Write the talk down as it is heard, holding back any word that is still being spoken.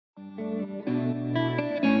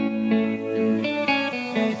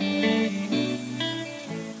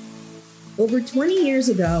Over 20 years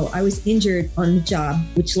ago, I was injured on the job,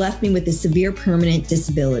 which left me with a severe permanent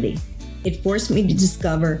disability. It forced me to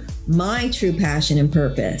discover my true passion and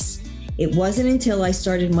purpose. It wasn't until I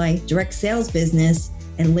started my direct sales business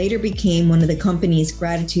and later became one of the company's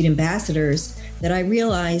gratitude ambassadors that I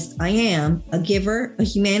realized I am a giver, a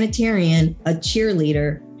humanitarian, a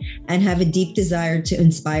cheerleader, and have a deep desire to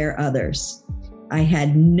inspire others. I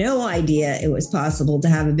had no idea it was possible to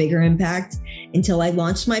have a bigger impact until I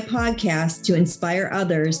launched my podcast to inspire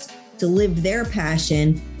others to live their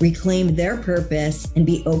passion, reclaim their purpose, and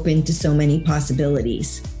be open to so many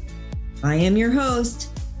possibilities. I am your host,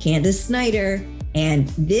 Candace Snyder, and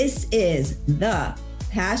this is the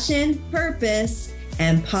Passion, Purpose,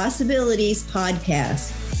 and Possibilities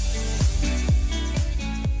podcast.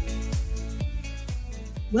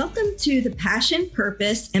 Welcome to the Passion,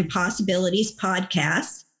 Purpose, and Possibilities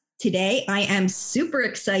podcast. Today, I am super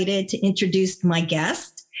excited to introduce my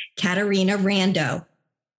guest, Caterina Rando.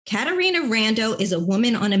 Caterina Rando is a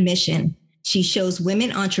woman on a mission. She shows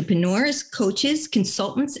women entrepreneurs, coaches,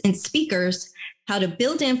 consultants, and speakers how to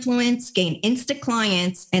build influence, gain instant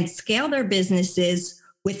clients, and scale their businesses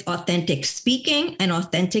with authentic speaking and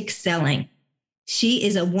authentic selling. She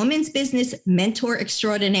is a women's business mentor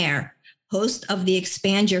extraordinaire, host of the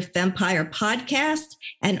Expand Your Fempire podcast,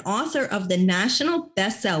 and author of the national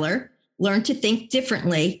bestseller, Learn to Think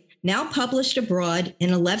Differently, now published abroad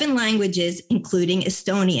in 11 languages, including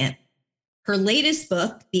Estonian. Her latest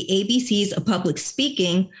book, The ABCs of Public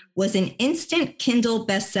Speaking, was an instant Kindle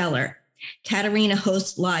bestseller. Caterina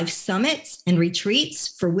hosts live summits and retreats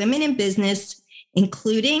for women in business,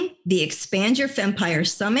 including the Expand Your Fempire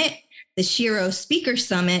Summit, the Shiro Speaker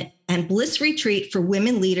Summit, and Bliss Retreat for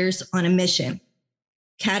women leaders on a mission.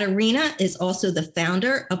 Caterina is also the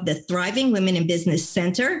founder of the Thriving Women in Business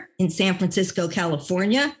Center in San Francisco,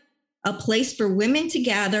 California, a place for women to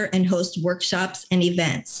gather and host workshops and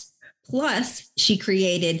events. Plus, she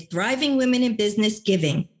created Thriving Women in Business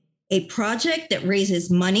Giving, a project that raises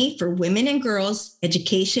money for women and girls'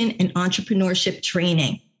 education and entrepreneurship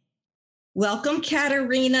training. Welcome,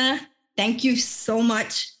 Caterina. Thank you so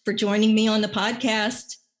much for joining me on the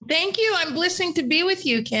podcast. Thank you. I'm blessed to be with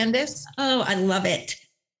you, Candace. Oh, I love it.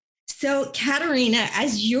 So, Caterina,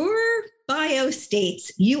 as your bio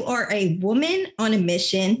states, you are a woman on a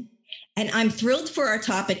mission, and I'm thrilled for our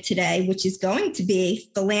topic today, which is going to be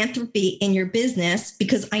philanthropy in your business,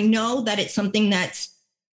 because I know that it's something that's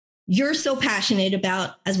you're so passionate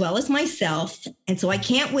about, as well as myself. And so I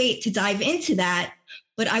can't wait to dive into that.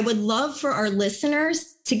 But I would love for our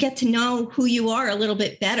listeners to get to know who you are a little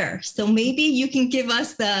bit better. So maybe you can give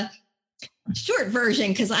us the short version,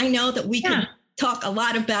 because I know that we can talk a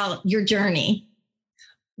lot about your journey.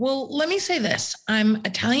 Well, let me say this. I'm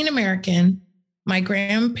Italian American. My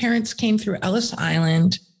grandparents came through Ellis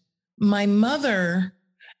Island. My mother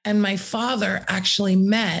and my father actually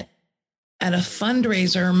met at a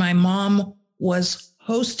fundraiser my mom was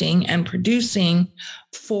hosting and producing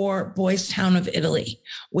for Boys Town of Italy,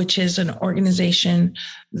 which is an organization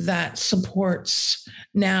that supports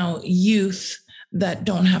now youth that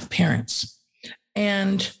don't have parents.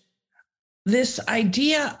 And this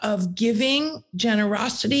idea of giving,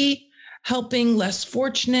 generosity, helping less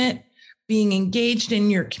fortunate, being engaged in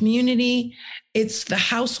your community, it's the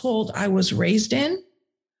household I was raised in.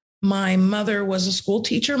 My mother was a school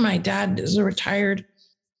teacher. My dad is a retired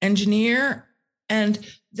engineer. And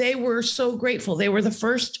they were so grateful. They were the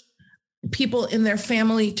first people in their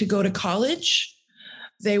family to go to college.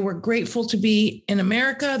 They were grateful to be in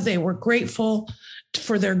America. They were grateful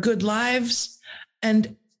for their good lives.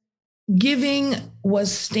 And giving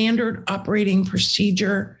was standard operating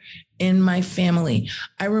procedure in my family.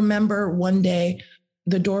 I remember one day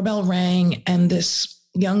the doorbell rang and this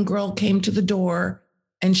young girl came to the door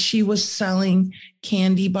and she was selling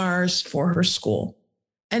candy bars for her school.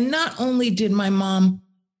 And not only did my mom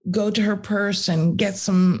go to her purse and get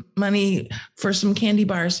some money for some candy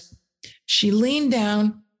bars, she leaned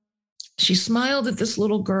down, she smiled at this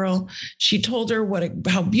little girl. She told her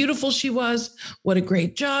how beautiful she was, what a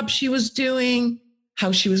great job she was doing,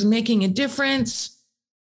 how she was making a difference.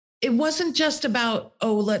 It wasn't just about,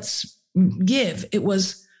 oh, let's give. It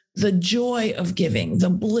was the joy of giving, the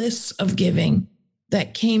bliss of giving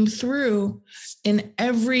that came through in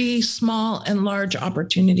every small and large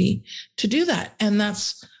opportunity to do that. And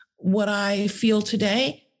that's what I feel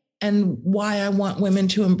today and why I want women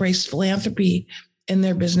to embrace philanthropy in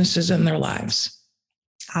their businesses and their lives.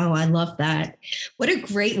 Oh, I love that. What a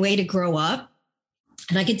great way to grow up.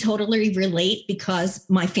 And I can totally relate because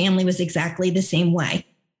my family was exactly the same way.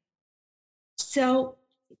 So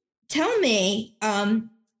tell me,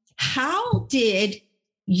 how did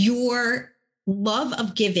your love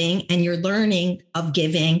of giving and your learning of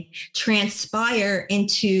giving transpire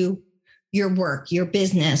into your work, your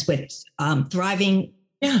business with thriving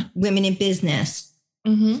women in business?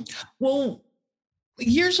 Mm-hmm. Well,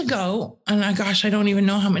 years ago, and gosh, I don't even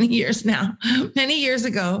know how many years now, many years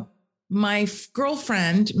ago, my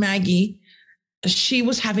girlfriend, Maggie, she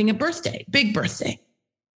was having a birthday, big birthday.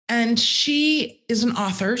 And she is an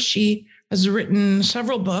author. She has written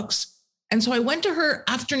several books. And so I went to her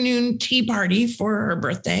afternoon tea party for her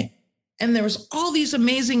birthday. And there was all these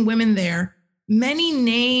amazing women there, many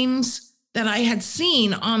names that I had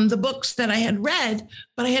seen on the books that I had read,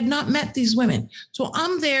 but I had not met these women. So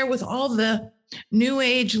I'm there with all the new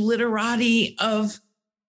age literati of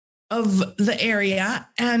the area.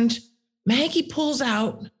 And Maggie pulls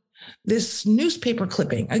out this newspaper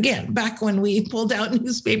clipping, again, back when we pulled out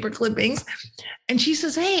newspaper clippings. And she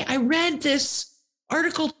says, hey, I read this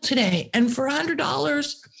article today, and for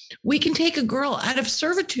 $100, we can take a girl out of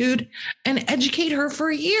servitude and educate her for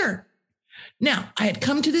a year. Now, I had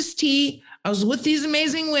come to this tea. I was with these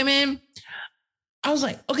amazing women. I was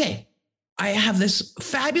like, okay, I have this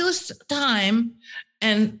fabulous time.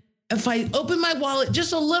 And if I open my wallet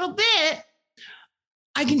just a little bit,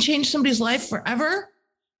 I can change somebody's life forever.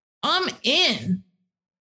 I'm in.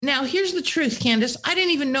 Now, here's the truth, Candace. I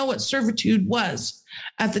didn't even know what servitude was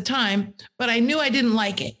at the time, but I knew I didn't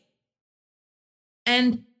like it.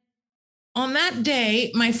 And on that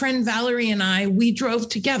day, my friend Valerie and I, we drove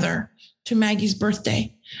together to Maggie's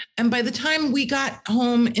birthday. And by the time we got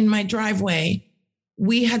home in my driveway,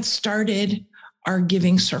 we had started our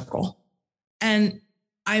giving circle. And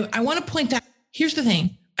I want to point out, here's the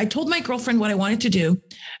thing. I told my girlfriend what I wanted to do.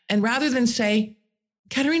 And rather than say,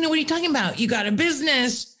 Caterina, what are you talking about? You got a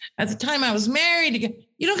business. At the time I was married.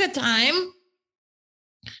 You don't got time.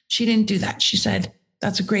 She didn't do that. She said,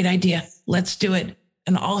 that's a great idea. Let's do it.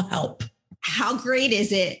 And I'll help. How great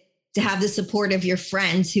is it to have the support of your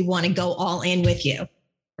friends who want to go all in with you,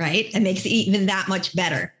 right? It makes it even that much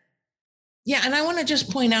better. Yeah. And I want to just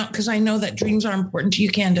point out, because I know that dreams are important to you,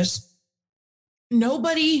 Candace.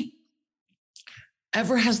 Nobody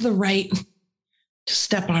ever has the right to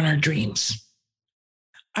step on our dreams.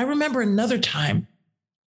 I remember another time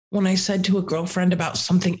when I said to a girlfriend about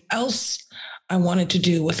something else I wanted to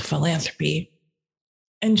do with philanthropy,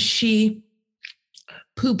 and she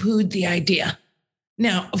poo-pooed the idea.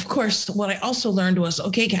 Now, of course, what I also learned was,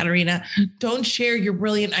 okay, Caterina, don't share your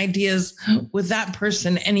brilliant ideas with that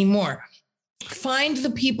person anymore. Find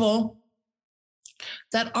the people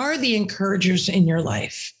that are the encouragers in your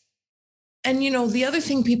life. And, you know, the other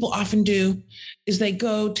thing people often do is they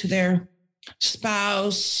go to their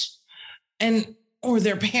spouse or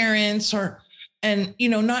their parents and, you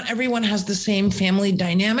know, not everyone has the same family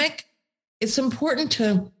dynamic. It's important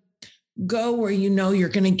to go where you know you're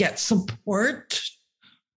going to get support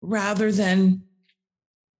rather than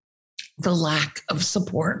the lack of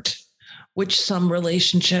support, which some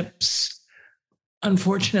relationships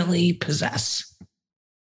unfortunately possess.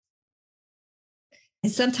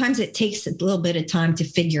 And sometimes it takes a little bit of time to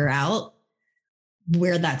figure out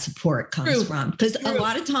where that support comes from. Because a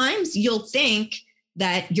lot of times you'll think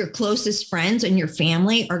that your closest friends and your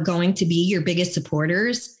family are going to be your biggest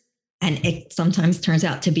supporters. And it sometimes turns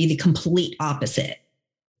out to be the complete opposite.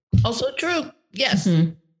 Also true. Yes.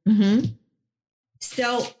 Mm-hmm. Mm-hmm.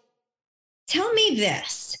 So tell me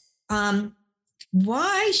this.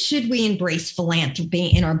 Why should we embrace philanthropy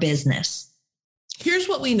in our business? Here's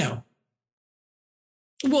what we know.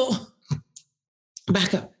 Well,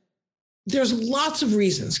 back up. There's lots of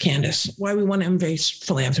reasons, Candace, why we want to embrace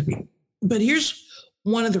philanthropy. But here's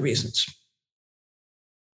one of the reasons.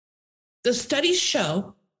 The studies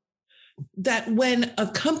show that when a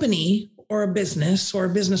company or a business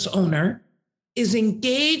owner is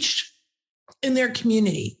engaged in their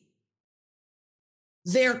community,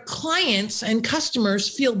 their clients and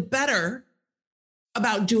customers feel better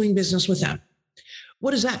about doing business with them.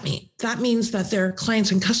 What does that mean? That means that their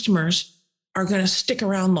clients and customers are going to stick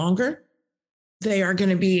around longer. They are going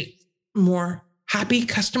to be more happy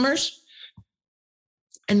customers.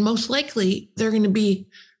 And most likely, they're going to be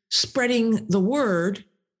spreading the word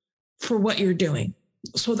for what you're doing.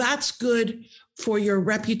 So that's good for your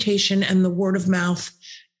reputation and the word of mouth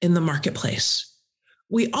in the marketplace.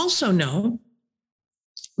 We also know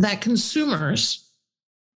that consumers,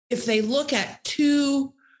 if they look at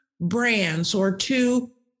two brands or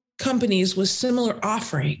two companies with similar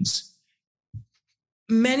offerings,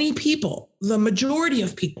 many people, the majority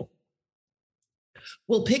of people,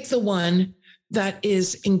 will pick the one that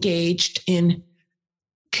is engaged in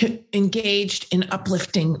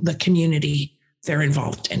uplifting the community they're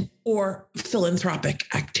involved in, or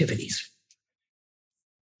philanthropic activities.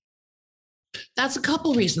 That's a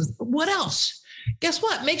couple reasons. What else? Guess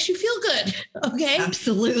what? Makes you feel good. Okay.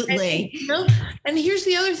 Absolutely. And here's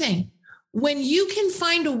the other thing. When you can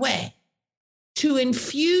find a way to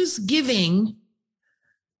infuse giving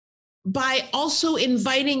by also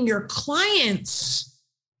inviting your clients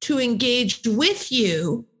to engage with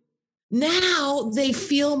you, now they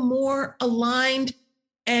feel more aligned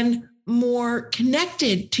and more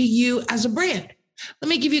connected to you as a brand. Let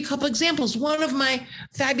me give you a couple examples. One of my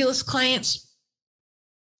fabulous clients,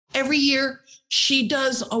 every year she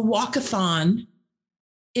does a walkathon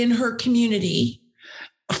in her community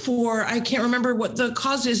for, I can't remember what the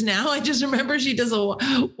cause is now. I just remember she does a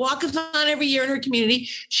walkathon every year in her community.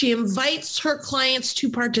 She invites her clients to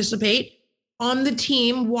participate on the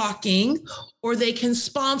team walking, or they can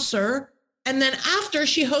sponsor. And then after,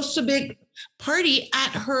 she hosts a big party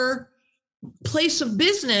at her place of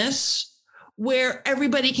business where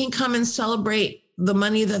everybody can come and celebrate the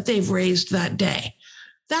money that they've raised that day.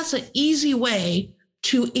 That's an easy way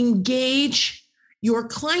to engage your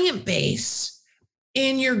client base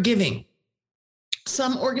in your giving.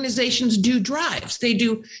 Some organizations do drives. They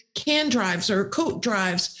do can drives or coat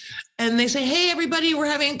drives. And they say, hey, everybody, we're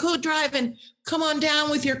having a coat drive and come on down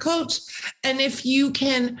with your coats. And if you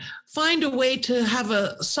can find a way to have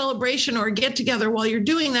a celebration or a get together while you're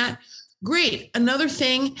doing that, great. Another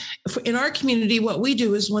thing in our community, what we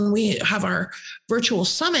do is when we have our virtual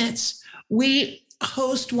summits, we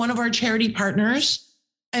host one of our charity partners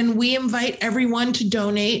and we invite everyone to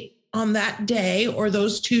donate on that day or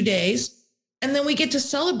those 2 days. And then we get to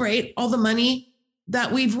celebrate all the money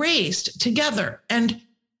that we've raised together. And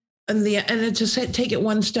to take it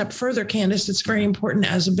one step further, Candace, it's very important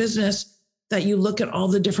as a business that you look at all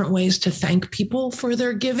the different ways to thank people for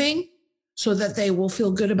their giving so that they will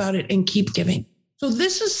feel good about it and keep giving. So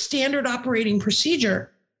this is standard operating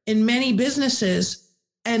procedure in many businesses,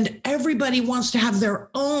 and everybody wants to have their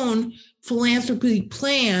own philanthropy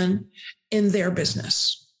plan in their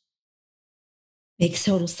business. Makes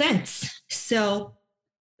total sense. So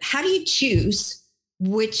how do you choose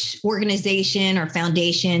which organization or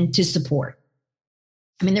foundation to support?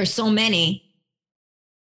 I mean, there's so many.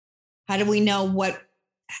 How do we know what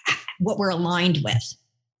we're aligned with?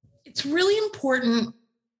 It's really important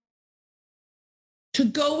to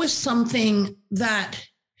go with something that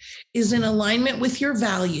is in alignment with your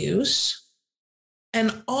values,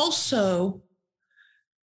 and also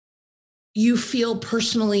you feel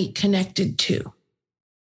personally connected to.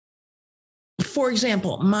 For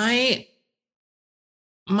example, my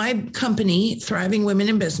company, Thriving Women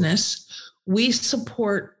in Business, we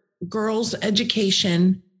support girls'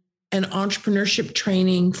 education and entrepreneurship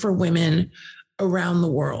training for women around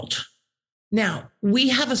the world. Now, we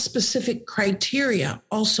have a specific criteria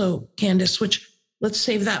also, Candace, which let's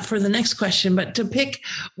save that for the next question, but to pick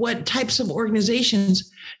what types of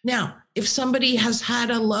organizations. Now, if somebody has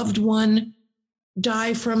had a loved one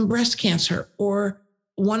die from breast cancer, or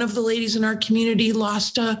one of the ladies in our community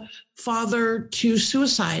lost a father to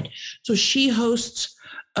suicide, so she hosts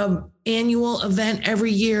an annual event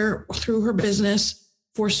every year through her business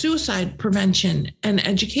for suicide prevention and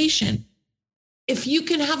education. If you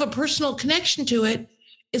can have a personal connection to it,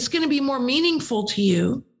 it's going to be more meaningful to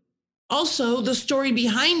you. Also, the story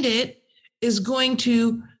behind it is going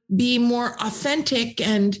to be more authentic,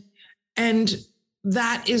 and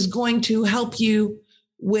that is going to help you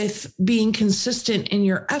with being consistent in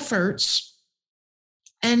your efforts.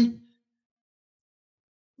 And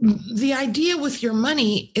the idea with your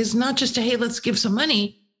money is not just to, hey, let's give some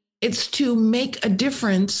money. It's to make a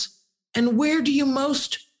difference. And where do you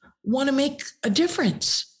most want to make a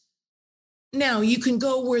difference? Now, you can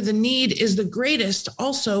go where the need is the greatest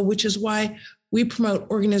also, which is why we promote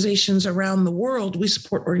organizations around the world. We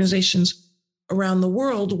support organizations around the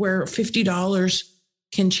world where $50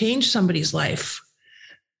 can change somebody's life.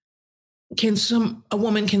 A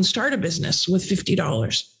woman can start a business with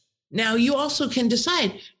 $50. Now, you also can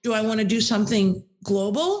decide, do I want to do something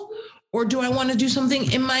global, or do I want to do something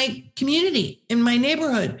in my community, in my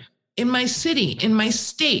neighborhood, in my city, in my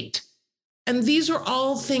state? And these are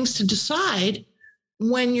all things to decide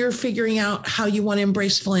when you're figuring out how you want to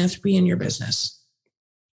embrace philanthropy in your business.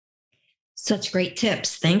 Such great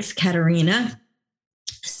tips. Thanks, Caterina.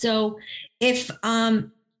 So if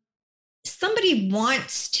somebody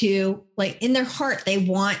wants to, like in their heart, they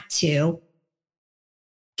want to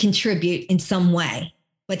contribute in some way,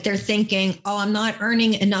 but they're thinking, oh, I'm not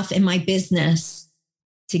earning enough in my business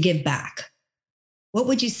to give back. What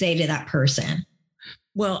would you say to that person?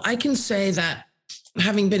 Well, I can say that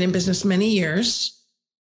having been in business many years,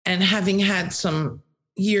 and having had some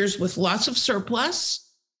years with lots of surplus,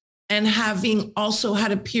 and having also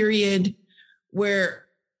had a period where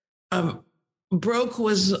broke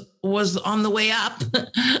was on the way up,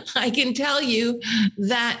 I can tell you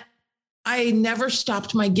that I never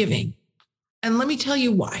stopped my giving. And let me tell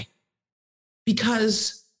you why.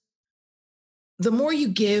 Because the more you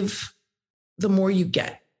give, the more you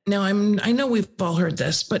get. Now, I know we've all heard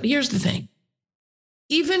this, but here's the thing.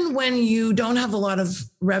 Even when you don't have a lot of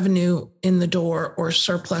revenue in the door or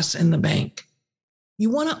surplus in the bank, you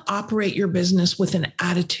want to operate your business with an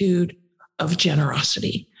attitude of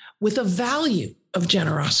generosity, with a value of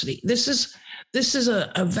generosity. This is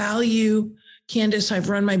a value, Candace. I've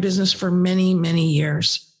run my business for many, many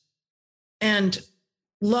years. And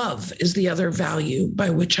love is the other value by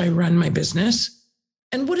which I run my business.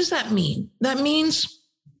 And what does that mean? That means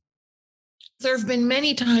there have been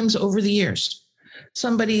many times over the years,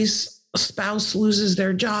 somebody's spouse loses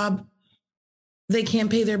their job. They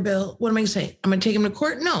can't pay their bill. What am I going to say? I'm going to take them to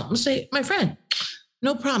court? No, I'm going to say, my friend,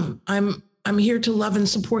 no problem. I'm here to love and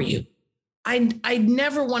support you. I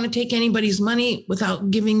never want to take anybody's money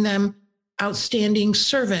without giving them outstanding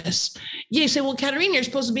service. You say, well, Caterina, you're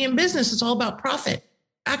supposed to be in business. It's all about profit.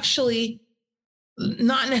 Actually,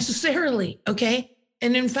 not necessarily. Okay.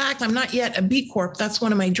 And in fact, I'm not yet a B Corp. That's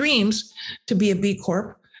one of my dreams, to be a B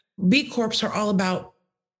Corp. B Corps are all about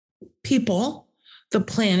people, the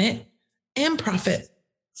planet, and profit.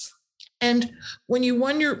 And when you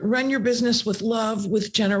run your business with love,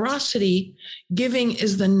 with generosity, giving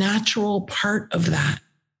is the natural part of that.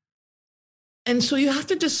 And so you have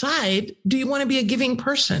to decide, do you want to be a giving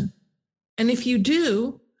person? And if you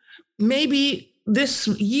do, maybe this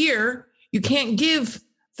year you can't give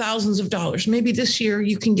thousands of dollars. Maybe this year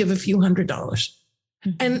you can give a few $100s.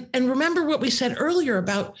 Mm-hmm. And remember what we said earlier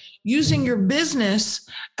about using your business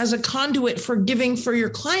as a conduit for giving for your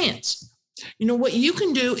clients. You know, what you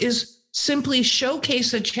can do is simply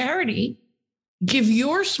showcase a charity, give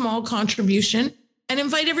your small contribution, and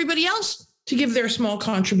invite everybody else to give their small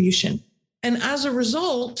contribution. And as a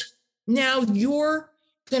result, now you're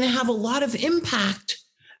going to have a lot of impact,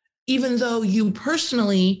 even though you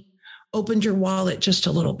personally opened your wallet just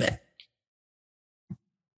a little bit.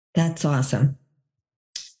 That's awesome.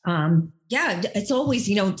 Yeah, it's always,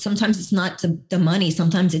 sometimes it's not the money.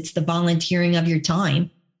 Sometimes it's the volunteering of your time.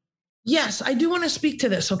 Yes, I do want to speak to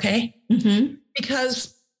this, okay? Mm-hmm.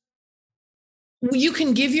 Because you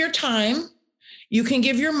can give your time, you can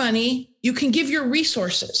give your money, you can give your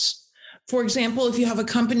resources. For example, if you have a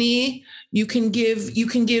company, you can give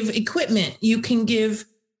equipment, you can give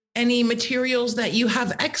any materials that you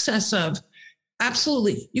have excess of.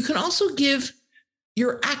 Absolutely. You can also give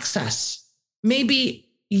your access. Maybe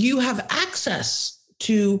you have access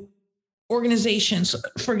to organizations.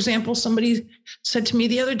 For example, somebody said to me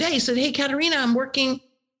the other day, said, hey, Caterina, I'm working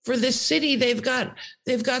for this city. They've got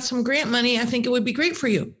some grant money. I think it would be great for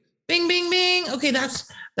you. Bing, bing, bing. Okay,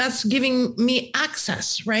 that's giving me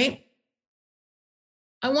access, right?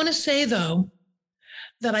 I want to say, though,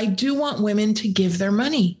 that I do want women to give their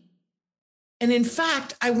money. And in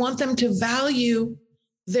fact, I want them to value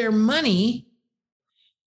their money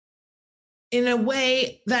in a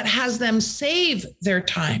way that has them save their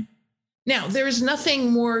time. Now, there is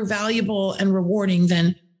nothing more valuable and rewarding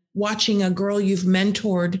than watching a girl you've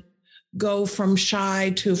mentored go from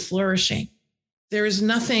shy to flourishing. There is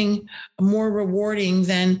nothing more rewarding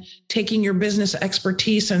than taking your business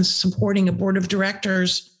expertise and supporting a board of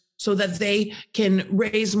directors so that they can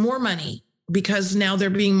raise more money because now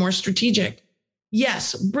they're being more strategic.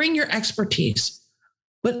 Yes, bring your expertise.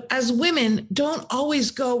 But as women, don't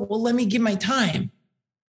always go, well, let me give my time.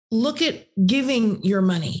 Look at giving your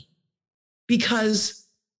money, because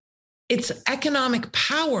it's economic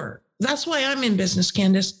power. That's why I'm in business,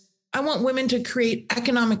 Candace. I want women to create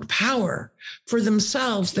economic power for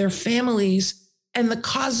themselves, their families, and the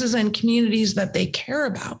causes and communities that they care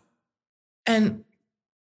about. And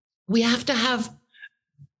we have to have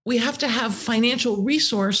financial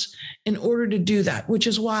resource in order to do that, which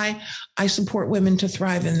is why I support women to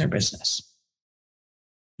thrive in their business.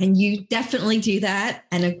 And you definitely do that.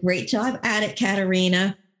 And a great job at it,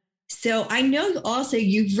 Caterina. So I know also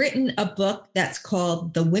you've written a book that's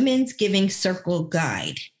called The Women's Giving Circle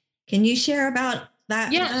Guide. Can you share about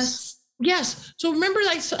that? Yes. Yes. So remember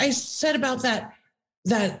I said about that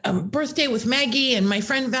birthday with Maggie and my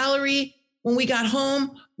friend Valerie, when we got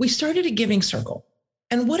home, we started a giving circle.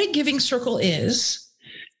 And what a giving circle is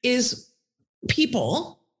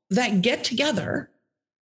people that get together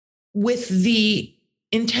with the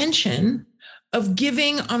intention of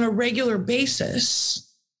giving on a regular basis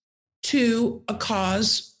to a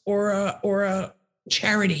cause or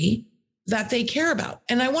charity that they care about.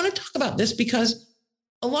 And I want to talk about this because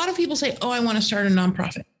a lot of people say, oh, I want to start a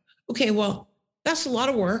nonprofit. Okay, well, that's a lot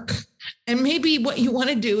of work. And maybe what you want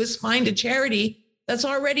to do is find a charity that's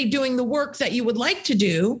already doing the work that you would like to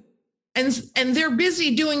do. And they're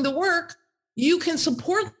busy doing the work. You can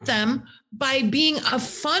support them by being a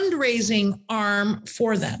fundraising arm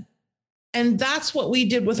for them. And that's what we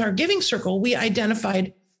did with our giving circle. We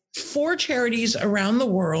identified 4 charities around the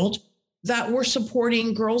world that were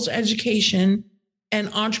supporting girls' education and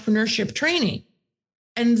entrepreneurship training.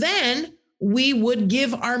 And then we would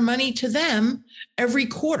give our money to them every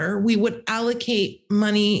quarter. We would allocate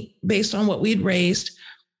money based on what we'd raised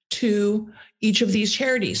to each of these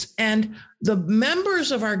charities. And the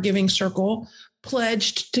members of our giving circle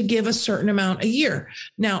pledged to give a certain amount a year.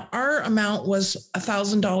 Now, our amount was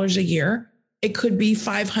 $1,000 a year. It could be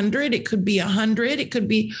 500, it could be 100, it could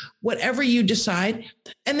be whatever you decide.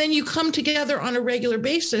 And then you come together on a regular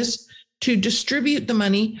basis to distribute the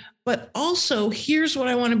money. But also, here's what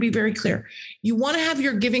I want to be very clear. You want to have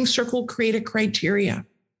your giving circle create a criteria.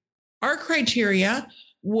 Our criteria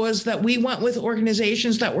was that we went with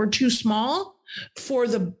organizations that were too small for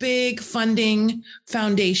the big funding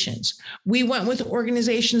foundations. We went with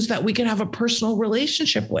organizations that we could have a personal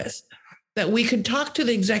relationship with, that we could talk to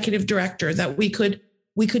the executive director, that we could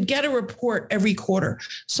get a report every quarter.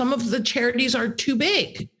 Some of the charities are too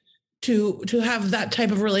big to have that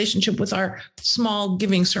type of relationship with our small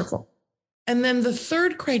giving circle. And then the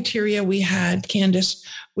third criteria we had, Candace,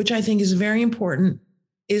 which I think is very important,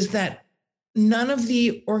 is that none of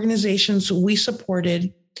the organizations we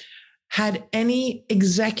supported had any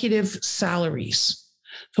executive salaries.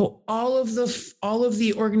 So all of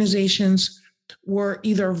the organizations were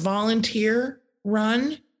either volunteer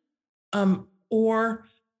run, or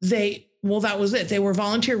that was it. They were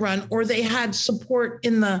volunteer run, or they had support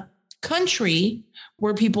in the country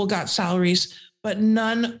where people got salaries, but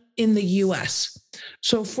none in the US.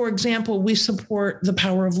 So for example, we support the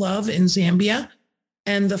Power of Love in Zambia,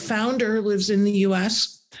 and the founder lives in the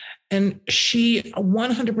US, and she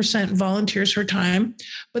 100% volunteers her time.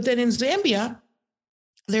 But then in Zambia,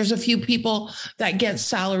 there's a few people that get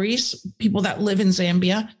salaries, people that live in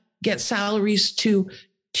Zambia get salaries to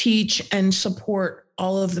teach and support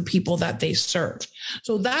all of the people that they serve.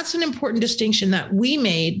 So that's an important distinction that we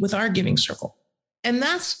made with our giving circle. And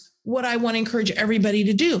that's what I want to encourage everybody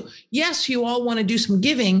to do. Yes, you all want to do some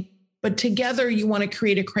giving, but together you want to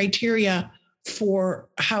create a criteria for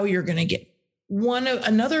how you're going to give.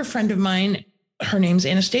 Another friend of mine, her name's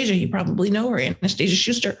Anastasia. You probably know her, Anastasia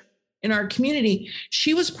Schuster, in our community.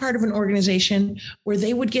 She was part of an organization where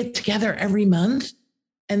they would get together every month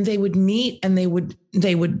and they would meet and they would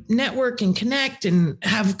network and connect and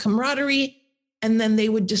have camaraderie. And then they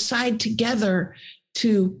would decide together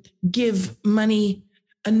to give money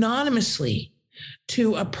anonymously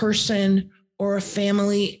to a person or a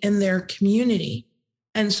family in their community.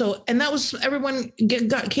 And that was, everyone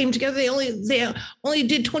came together. They only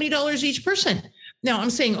did $20 each person. Now I'm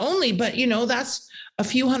saying only, but that's a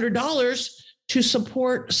few $100s to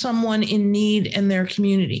support someone in need in their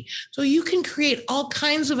community. So you can create all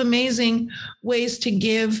kinds of amazing ways to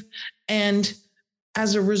give, and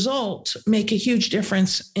as a result, make a huge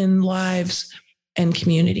difference in lives and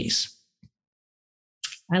communities.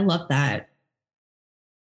 I love that.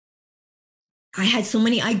 I had so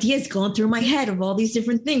many ideas going through my head of all these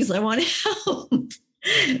different things I want to help,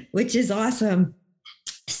 which is awesome.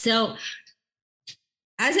 So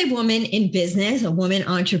as a woman in business, a woman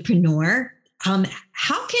entrepreneur, how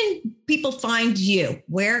can people find you?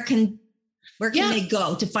 Where can they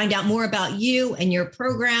go to find out more about you and your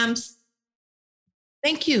programs?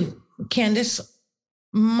 Thank you, Candace.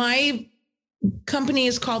 My company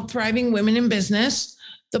is called Thriving Women in Business.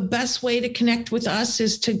 The best way to connect with us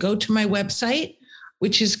is to go to my website,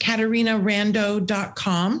 which is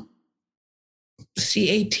CaterinaRando.com,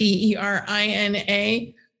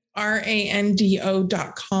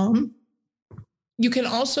 CaterinaRando.com. You can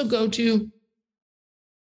also go to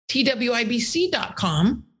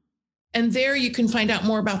TWIBC.com, and there you can find out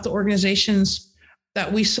more about the organizations that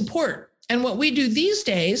we support. And what we do these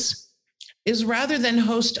days is, rather than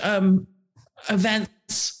host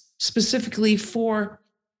events specifically for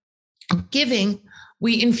giving,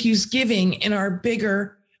 we infuse giving in our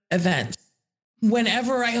bigger events.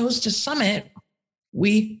 Whenever I host a summit,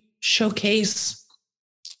 we showcase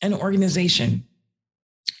an organization.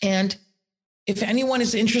 And if anyone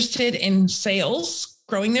is interested in sales,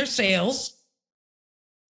 growing their sales,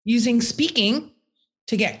 using speaking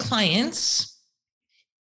to get clients,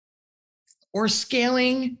 or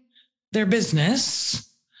scaling their business,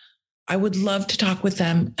 I would love to talk with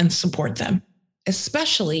them and support them.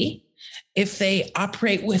 especially if they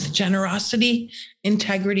operate with generosity,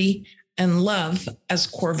 integrity, and love as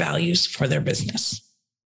core values for their business.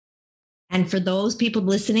 And for those people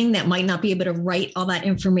listening that might not be able to write all that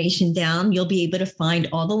information down, you'll be able to find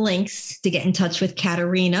all the links to get in touch with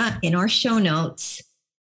Caterina in our show notes.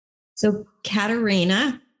 So,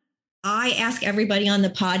 Caterina, I ask everybody on the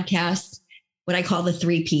podcast what I call the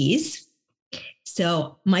 3 Ps.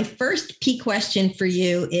 So, my first P question for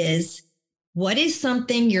you is, what is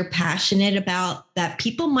something you're passionate about that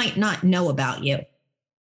people might not know about you?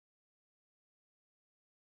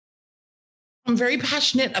 I'm very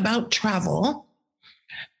passionate about travel.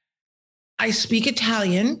 I speak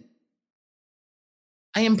Italian.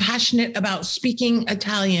 I am passionate about speaking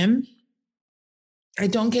Italian. I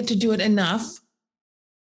don't get to do it enough.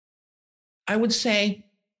 I would say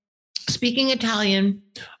speaking Italian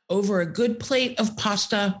over a good plate of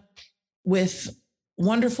pasta with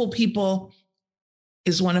wonderful people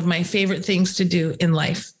is one of my favorite things to do in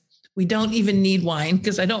life. We don't even need wine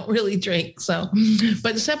because I don't really drink. So,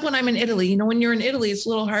 but except when I'm in Italy, you know, when you're in Italy, it's a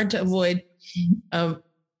little hard to avoid.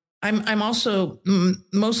 I'm also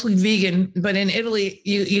mostly vegan, but in Italy,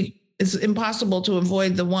 it's impossible to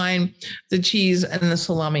avoid the wine, the cheese, and the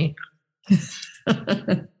salami.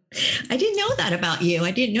 I didn't know that about you.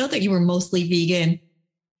 I didn't know that you were mostly vegan.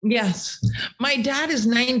 Yes. My dad is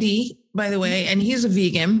 90, by the way, and he's a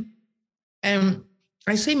vegan. And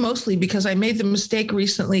I say mostly because I made the mistake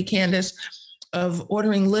recently, Candace, of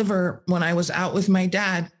ordering liver when I was out with my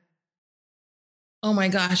dad. Oh my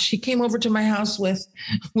gosh, he came over to my house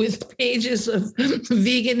with pages of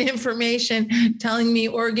vegan information telling me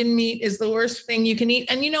organ meat is the worst thing you can eat.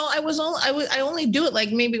 And you know, I only do it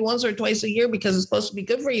like maybe once or twice a year because it's supposed to be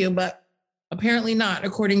good for you, but apparently not,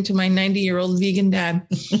 according to my 90-year-old vegan dad.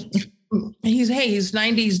 He's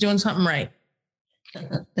 90, he's doing something right.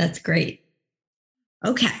 That's great.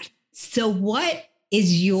 Okay. So what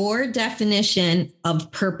is your definition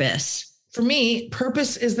of purpose? For me,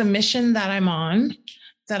 purpose is the mission that I'm on,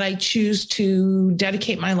 that I choose to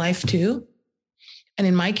dedicate my life to. And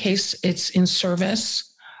in my case, it's in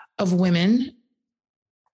service of women.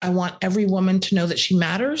 I want every woman to know that she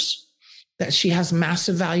matters, that she has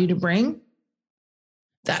massive value to bring,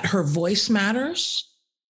 that her voice matters.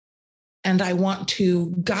 And I want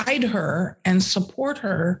to guide her and support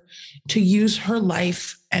her to use her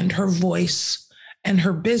life and her voice and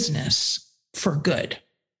her business for good.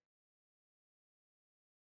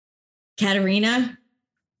 Caterina,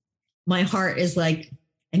 my heart is like,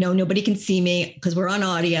 I know nobody can see me because we're on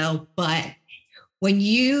audio, but when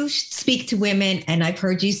you speak to women, and I've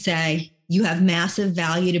heard you say you have massive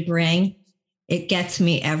value to bring, it gets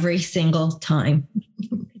me every single time.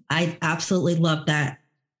 I absolutely love that.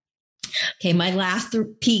 Okay, my last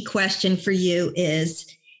P question for you is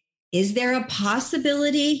there a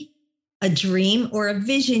possibility, a dream, or a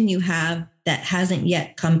vision you have that hasn't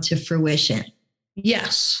yet come to fruition?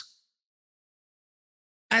 Yes.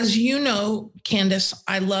 As you know, Candace,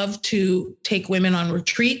 I love to take women on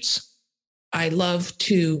retreats. I love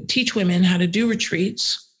to teach women how to do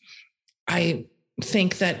retreats. I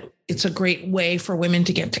think that it's a great way for women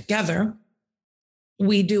to get together.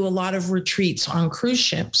 We do a lot of retreats on cruise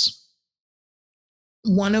ships.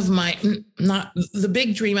 One of the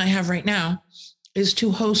big dream I have right now is to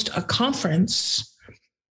host a conference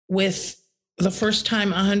with the first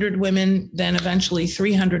time 100 women, then eventually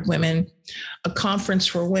 300 women, a conference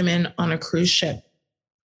for women on a cruise ship.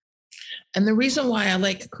 And the reason why I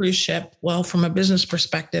like a cruise ship, well, from a business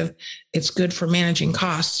perspective, it's good for managing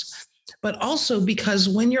costs, but also because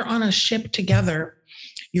when you're on a ship together,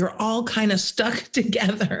 you're all kind of stuck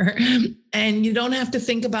together and you don't have to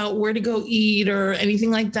think about where to go eat or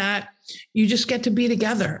anything like that. You just get to be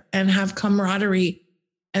together and have camaraderie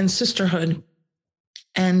and sisterhood.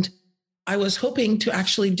 And I was hoping to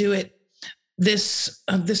actually do it this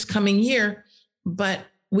coming year, but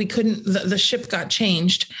we couldn't. The ship got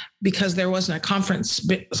changed because there wasn't a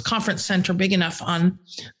conference center big enough on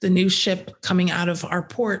the new ship coming out of our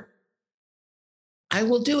port. I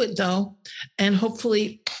will do it though, and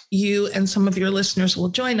hopefully you and some of your listeners will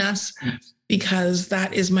join us, because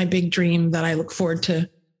that is my big dream that I look forward to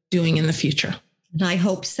doing in the future. And I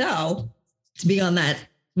hope so, to be on that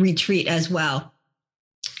retreat as well.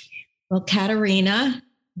 Well, Caterina,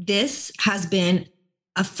 this has been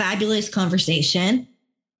a fabulous conversation.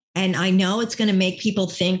 And I know it's going to make people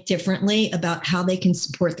think differently about how they can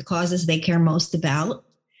support the causes they care most about.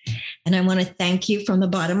 And I want to thank you from the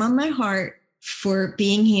bottom of my heart for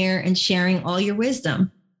being here and sharing all your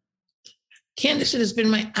wisdom. Candace, it has been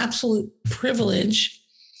my absolute privilege.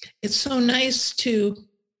 It's so nice to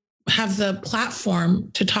have the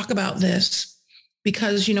platform to talk about this.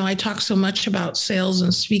 because, I talk so much about sales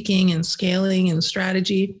and speaking and scaling and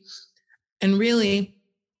strategy. And really,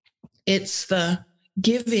 it's the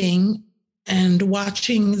giving and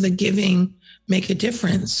watching the giving make a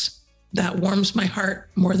difference that warms my heart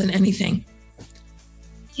more than anything.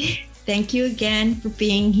 Thank you again for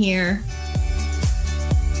being here.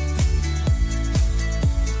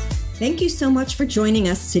 Thank you so much for joining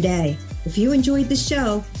us today. If you enjoyed the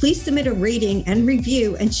show, please submit a rating and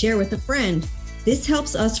review and share with a friend. This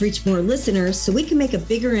helps us reach more listeners so we can make a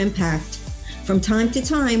bigger impact. From time to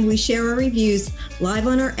time, we share our reviews live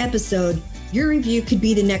on our episode. Your review could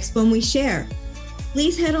be the next one we share.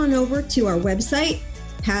 Please head on over to our website,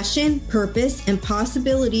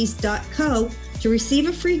 passionpurposeandpossibilities.co, to receive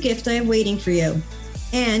a free gift I have waiting for you.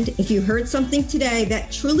 And if you heard something today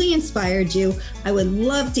that truly inspired you, I would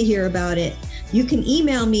love to hear about it. You can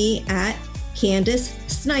email me at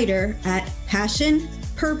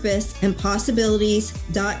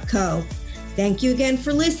CandiceSnyder@passionpurposeandpossibilities.co. Thank you again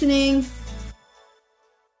for listening.